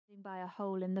By a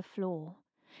hole in the floor.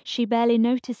 She barely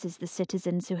notices the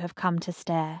citizens who have come to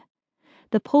stare.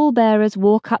 The pallbearers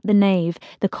walk up the nave,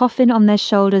 the coffin on their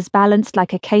shoulders balanced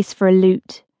like a case for a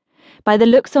lute. By the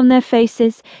looks on their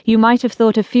faces, you might have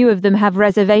thought a few of them have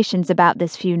reservations about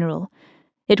this funeral.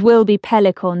 It will be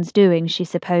Pelicorn's doing, she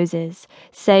supposes,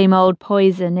 same old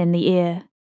poison in the ear.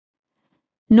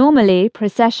 Normally,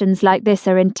 processions like this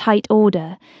are in tight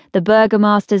order, the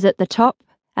burgomasters at the top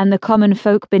and the common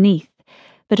folk beneath.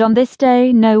 But on this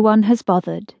day no one has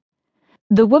bothered.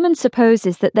 The woman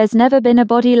supposes that there's never been a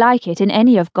body like it in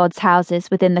any of God's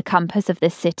houses within the compass of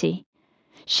this city.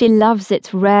 She loves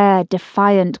its rare,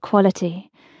 defiant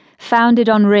quality. Founded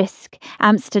on risk,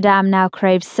 Amsterdam now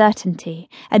craves certainty,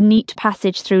 a neat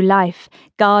passage through life,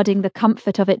 guarding the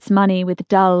comfort of its money with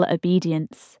dull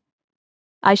obedience.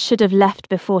 I should have left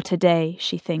before today,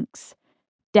 she thinks.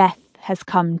 Death has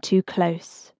come too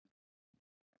close.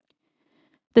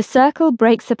 The circle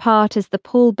breaks apart as the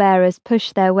pallbearers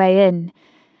push their way in.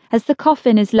 As the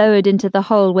coffin is lowered into the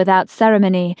hole without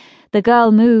ceremony, the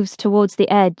girl moves towards the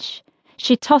edge.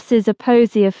 She tosses a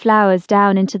posy of flowers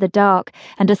down into the dark,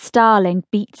 and a starling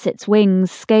beats its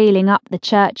wings, scaling up the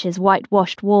church's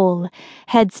whitewashed wall.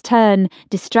 Heads turn,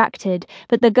 distracted,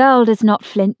 but the girl does not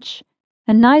flinch,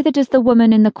 and neither does the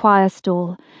woman in the choir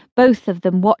stall, both of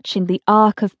them watching the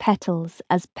arc of petals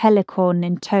as Pelicorn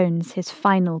intones his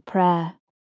final prayer.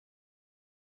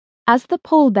 As the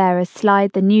pallbearers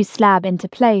slide the new slab into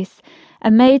place,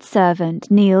 a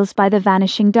maidservant kneels by the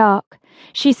vanishing dark.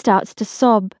 She starts to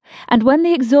sob, and when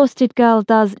the exhausted girl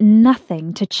does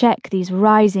nothing to check these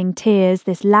rising tears,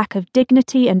 this lack of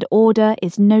dignity and order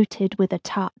is noted with a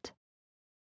tut.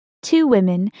 Two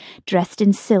women, dressed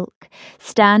in silk,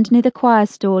 stand near the choir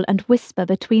stall and whisper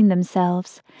between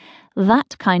themselves.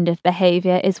 That kind of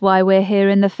behaviour is why we're here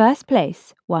in the first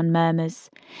place, one murmurs.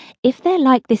 If they're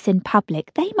like this in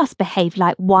public, they must behave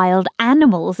like wild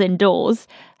animals indoors,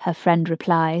 her friend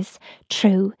replies.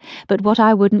 True, but what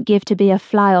I wouldn't give to be a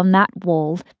fly on that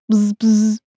wall. Bzz,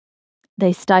 bzz.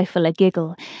 They stifle a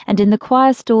giggle, and in the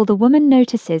choir stall the woman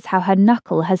notices how her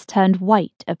knuckle has turned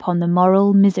white upon the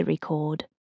moral misery cord.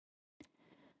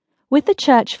 With the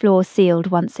church floor sealed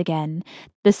once again,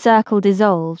 the circle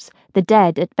dissolves, the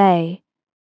dead at bay.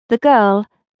 The girl,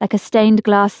 like a stained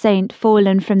glass saint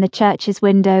fallen from the church's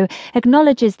window,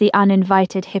 acknowledges the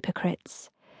uninvited hypocrites.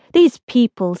 These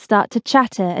people start to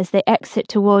chatter as they exit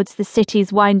towards the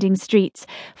city's winding streets,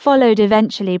 followed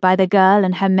eventually by the girl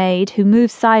and her maid, who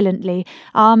move silently,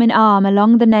 arm in arm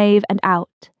along the nave and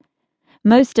out.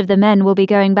 Most of the men will be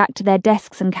going back to their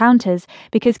desks and counters,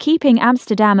 because keeping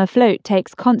Amsterdam afloat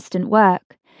takes constant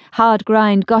work. Hard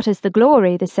grind got us the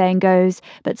glory, the saying goes,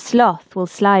 but sloth will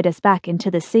slide us back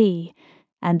into the sea.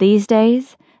 And these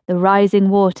days, the rising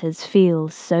waters feel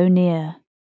so near.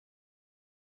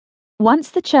 Once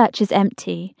the church is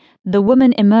empty, the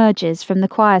woman emerges from the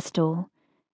choir stall.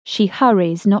 She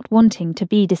hurries, not wanting to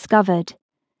be discovered.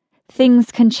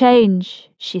 Things can change,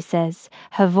 she says,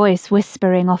 her voice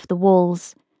whispering off the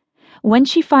walls. When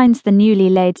she finds the newly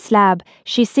laid slab,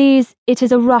 she sees it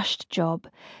is a rushed job,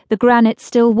 the granite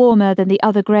still warmer than the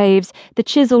other graves, the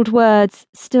chiselled words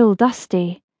still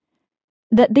dusty.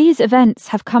 That these events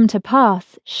have come to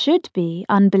pass should be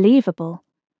unbelievable.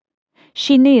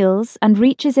 She kneels and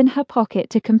reaches in her pocket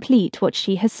to complete what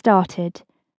she has started.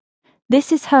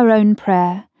 This is her own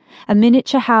prayer. A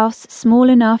miniature house small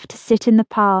enough to sit in the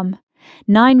palm.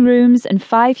 9 rooms and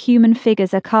 5 human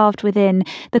figures are carved within,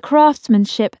 the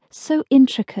craftsmanship so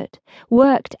intricate,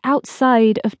 worked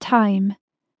outside of time.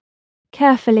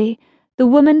 Carefully, the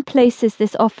woman places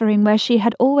this offering where she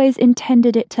had always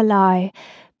intended it to lie,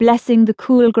 blessing the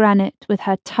cool granite with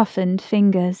her toughened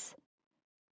fingers.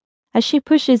 As she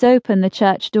pushes open the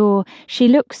church door, she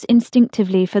looks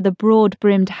instinctively for the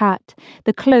broad-brimmed hat,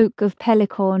 the cloak of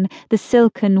Pelicorn, the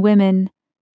silken women.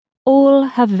 All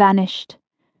have vanished,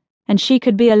 and she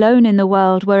could be alone in the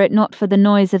world were it not for the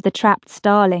noise of the trapped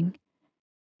starling.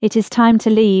 It is time to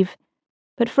leave,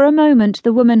 but for a moment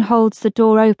the woman holds the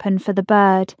door open for the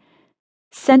bird.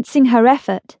 Sensing her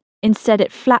effort, instead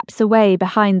it flaps away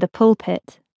behind the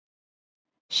pulpit.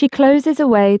 She closes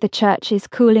away the church's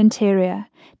cool interior,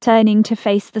 turning to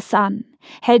face the sun,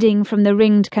 heading from the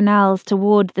ringed canals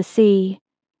toward the sea.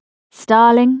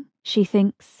 Starling, she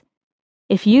thinks,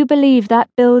 if you believe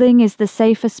that building is the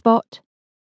safer spot,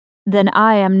 then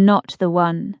I am not the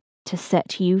one to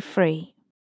set you free.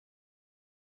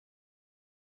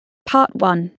 Part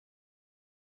 1.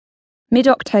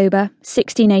 Mid-October,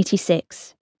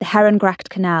 1686, the Herengracht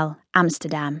Canal,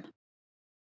 Amsterdam.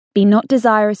 Be not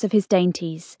desirous of his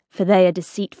dainties, for they are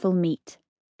deceitful meat.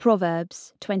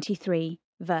 Proverbs 23,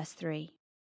 verse 3.